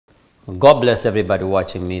God bless everybody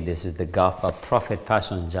watching me. This is the Gaffa Prophet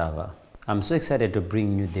Passion Java. I'm so excited to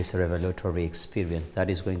bring you this revelatory experience that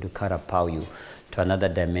is going to catapult you to another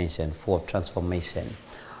dimension full of transformation.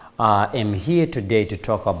 I'm here today to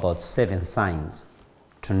talk about 7 signs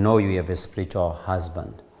to know you have a spiritual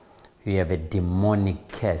husband. You have a demonic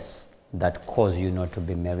curse that cause you not to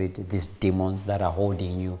be married. These demons that are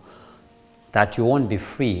holding you, that you won't be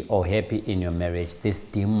free or happy in your marriage. These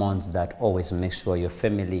demons that always make sure your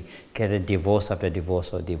family gets a divorce after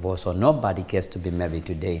divorce or nobody gets to be married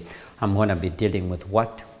today. I'm going to be dealing with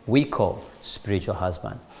what we call spiritual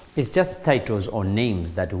husband. It's just titles or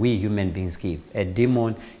names that we human beings give. A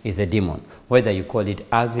demon is a demon. Whether you call it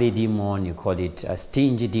ugly demon, you call it a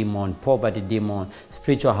stingy demon, poverty demon,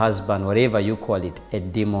 spiritual husband, whatever you call it, a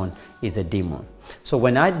demon is a demon. So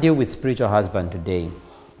when I deal with spiritual husband today,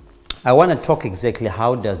 I want to talk exactly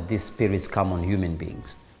how does these spirits come on human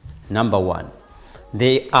beings. Number 1,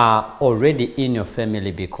 they are already in your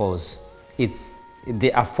family because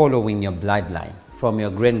they are following your bloodline. From your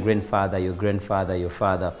great-grandfather, your grandfather, your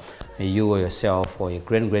father, you or yourself, or your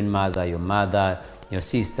great-grandmother, your mother, your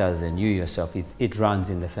sisters, and you yourself. It runs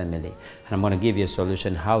in the family. And I'm going to give you a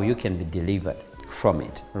solution how you can be delivered from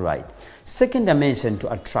it, right? Second dimension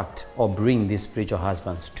to attract or bring these spiritual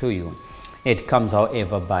husbands to you. It comes,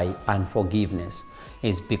 however, by unforgiveness.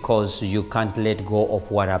 It's because you can't let go of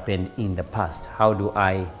what happened in the past. How do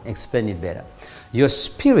I explain it better? Your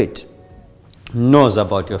spirit knows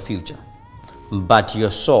about your future, but your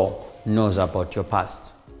soul knows about your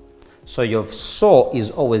past. So your soul is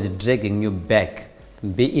always dragging you back,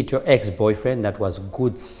 be it your ex-boyfriend that was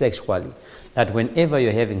good sexually, that whenever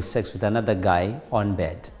you're having sex with another guy on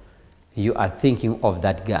bed, you are thinking of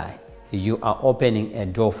that guy. You are opening a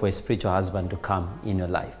door for a spiritual husband to come in your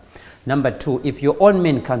life. Number 2, if your own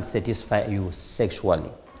man can't satisfy you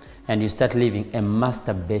sexually and you start living a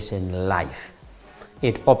masturbation life,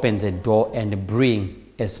 it opens a door and brings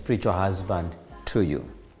a spiritual husband to you.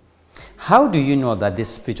 How do you know that this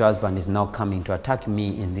spiritual husband is now coming to attack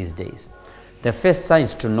me in these days? The first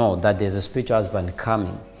signs to know that there's a spiritual husband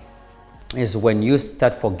coming is when you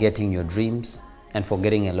start forgetting your dreams and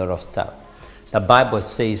forgetting a lot of stuff. The Bible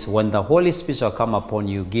says when the Holy Spirit shall come upon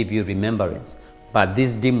you, give you remembrance. But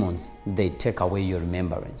these demons, they take away your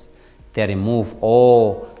remembrance. They remove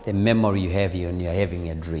all the memory you have when you're having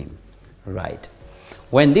a dream, right?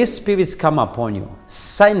 When these spirits come upon you,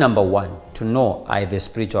 sign number 1 to know I have a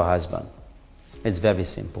spiritual husband. It's very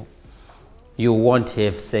simple. You won't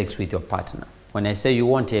have sex with your partner. When I say you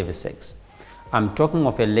won't have sex, I'm talking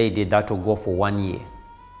of a lady that will go for 1 year.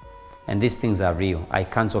 And these things are real. I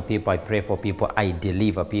counsel people, I pray for people, I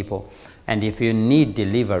deliver people. And if you need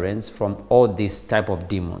deliverance from all these type of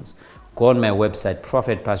demons, go on my website,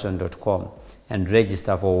 prophetpassion.com, and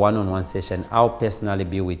register for a one-on-one session. I'll personally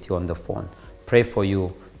be with you on the phone, pray for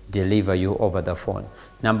you, deliver you over the phone.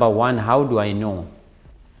 Number 1, how do I know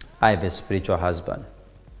I have a spiritual husband?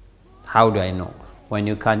 How do I know? When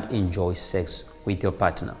you can't enjoy sex with your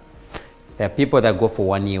partner. There are people that go for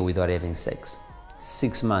 1 year without having sex.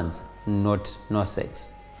 6 months, no sex.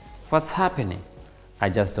 What's happening? I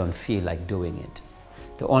just don't feel like doing it.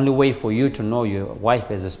 The only way for you to know your wife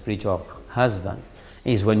as a spiritual husband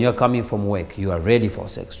is when you're coming from work, you are ready for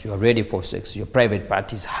sex. You are ready for sex. Your private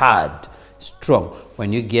part is hard, strong.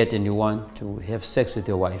 When you get and you want to have sex with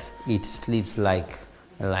your wife, it sleeps like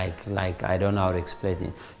I don't know how to explain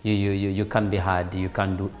it. You can't be hard. You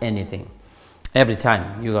can't do anything. Every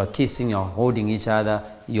time you are kissing, you're holding each other,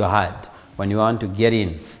 you're hard. When you want to get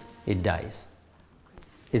in, it dies.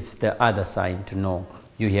 It's the other sign to know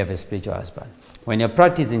you have a spiritual husband. When you're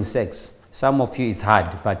practicing sex, some of you it's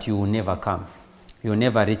hard, but you will never come. You will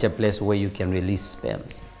never reach a place where you can release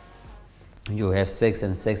sperms. You have sex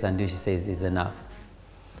until she says it's enough.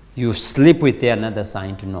 You sleep with her, another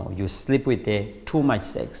sign to know. You sleep with her, too much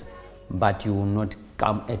sex, but you will not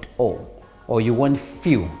come at all. Or you won't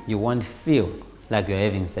feel like you're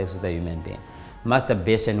having sex with a human being.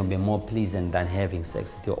 Masturbation will be more pleasant than having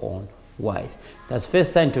sex with your own wife. That's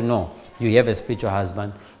first sign to know you have a spiritual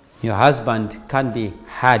husband. Your husband can't be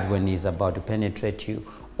hard when he's about to penetrate you,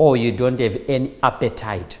 or you don't have any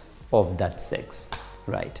appetite of that sex,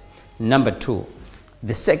 right? Number 2,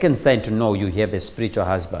 the second sign to know you have a spiritual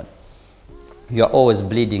husband. You're always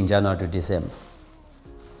bleeding January to December.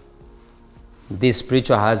 These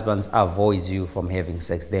spiritual husbands avoid you from having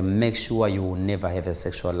sex. They make sure you will never have a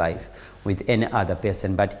sexual life with any other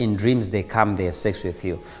person. But in dreams, they come, they have sex with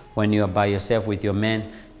you. When you are by yourself with your man,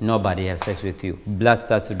 nobody has sex with you. Blood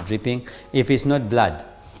starts dripping. If it's not blood,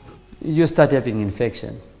 you start having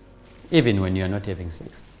infections, even when you are not having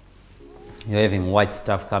sex. You're having white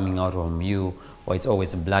stuff coming out from you, or it's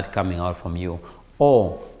always blood coming out from you,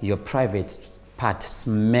 or your private part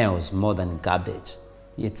smells more than garbage.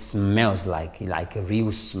 It smells like a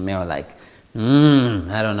real smell, like, I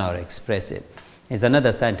don't know how to express it. It's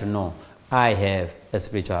another sign to know I have a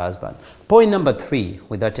spiritual husband. Point number 3,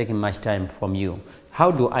 without taking much time from you,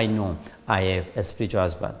 how do I know I have a spiritual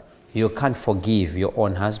husband? You can't forgive your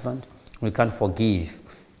own husband. You can't forgive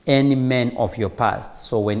any man of your past.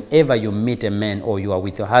 So whenever you meet a man, or you are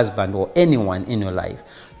with your husband or anyone in your life,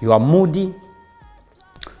 you are moody,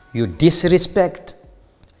 you disrespect,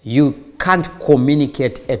 you can't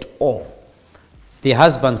communicate at all. The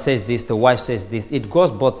husband says this, the wife says this. It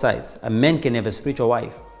goes both sides. A man can have a spiritual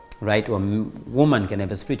wife, right? Or a woman can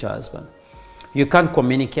have a spiritual husband. You can't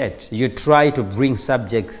communicate. You try to bring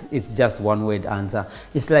subjects, it's just one word answer.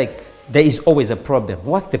 It's like there is always a problem.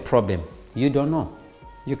 What's the problem? You don't know.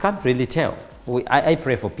 You can't really tell. I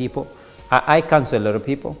pray for people. I counsel a lot of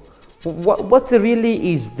people. What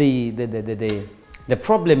really is the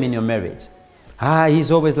problem in your marriage?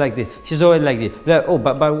 He's always like this. She's always like this. Oh,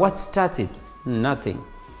 but what started? Nothing.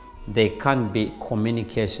 There can't be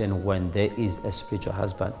communication when there is a spiritual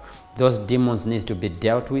husband. Those demons need to be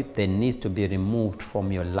dealt with. They need to be removed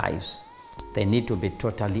from your lives. They need to be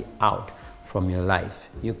totally out from your life.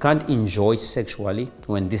 You can't enjoy sexually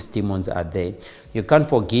when these demons are there. You can't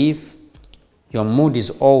forgive. Your mood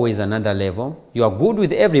is always another level. You are good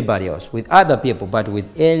with everybody else, with other people, but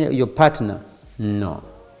with your partner, no.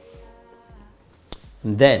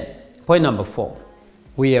 Then, point number 4,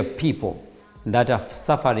 we have people that are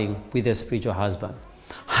suffering with a spiritual husband.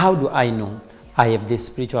 How do I know I have this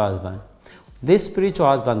spiritual husband? This spiritual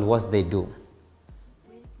husband, what they do?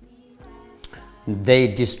 They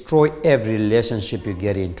destroy every relationship you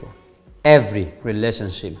get into. Every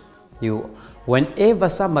relationship. Whenever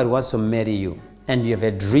somebody wants to marry you and you have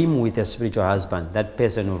a dream with a spiritual husband, that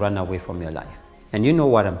person will run away from your life. And you know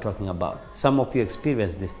what I'm talking about. Some of you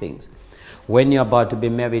experience these things. When you're about to be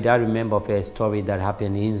married, I remember of a story that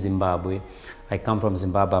happened in Zimbabwe. I come from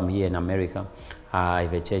Zimbabwe, I'm here in America. I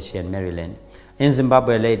have a church here in Maryland. In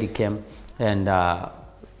Zimbabwe, a lady came and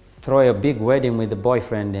threw a big wedding with the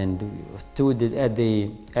boyfriend and stood at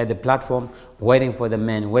the platform waiting for the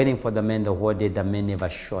man the whole day. The man never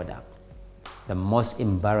showed up. The most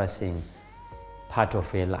embarrassing part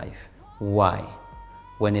of your life. Why?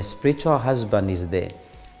 When a spiritual husband is there,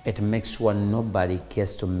 it makes sure nobody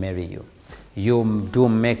gets to marry you. You do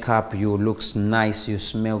makeup, you look nice, you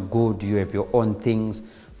smell good, you have your own things,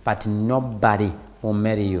 but nobody will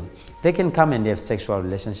marry you. They can come and have sexual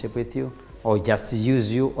relationship with you, or just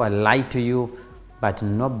use you, or lie to you, but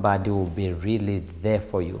nobody will be really there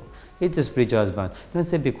for you. It's a spiritual husband. Don't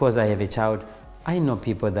say because I have a child. I know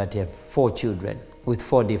people that have 4 children with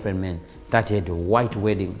 4 different men that had white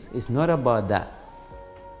weddings. It's not about that.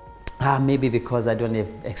 Maybe because I don't have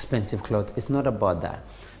expensive clothes. It's not about that.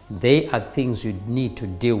 They are things you need to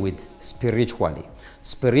deal with spiritually.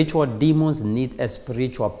 Spiritual demons need a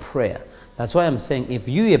spiritual prayer. That's why I'm saying if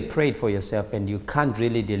you have prayed for yourself and you can't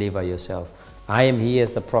really deliver yourself, I am here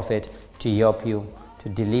as the prophet to help you, to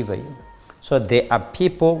deliver you. So there are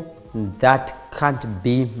people that can't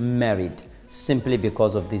be married simply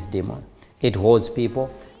because of this demon. It holds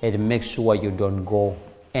people. It makes sure you don't go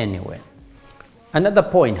anywhere. Another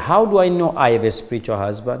point, how do I know I have a spiritual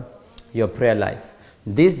husband? Your prayer life.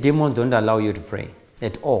 These demons don't allow you to pray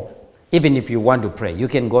at all. Even if you want to pray, you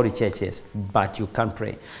can go to churches, but you can't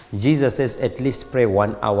pray. Jesus says at least pray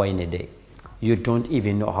 1 hour in a day. You don't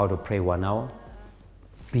even know how to pray 1 hour.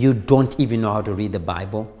 You don't even know how to read the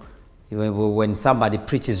Bible. When somebody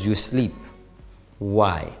preaches, you sleep.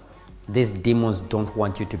 Why? These demons don't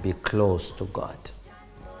want you to be close to God.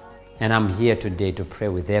 And I'm here today to pray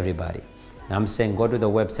with everybody. And I'm saying go to the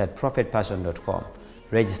website prophetpassion.com,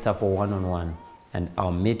 register for one-on-one, and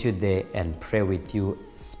I'll meet you there and pray with you,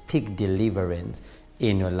 speak deliverance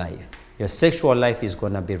in your life. Your sexual life is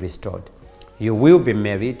going to be restored. You will be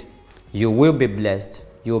married. You will be blessed.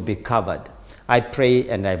 You will be covered. I pray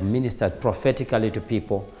and I ministered prophetically to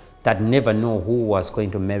people that never know who was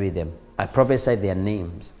going to marry them. I prophesied their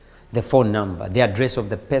names, the phone number, the address of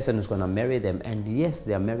the person who's going to marry them. And yes,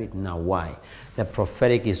 they are married now. Why? The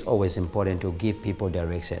prophetic is always important to give people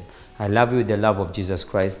direction. I love you with the love of Jesus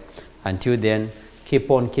Christ. Until then, keep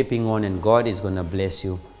on keeping on, and God is going to bless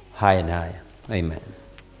you high and high. Amen.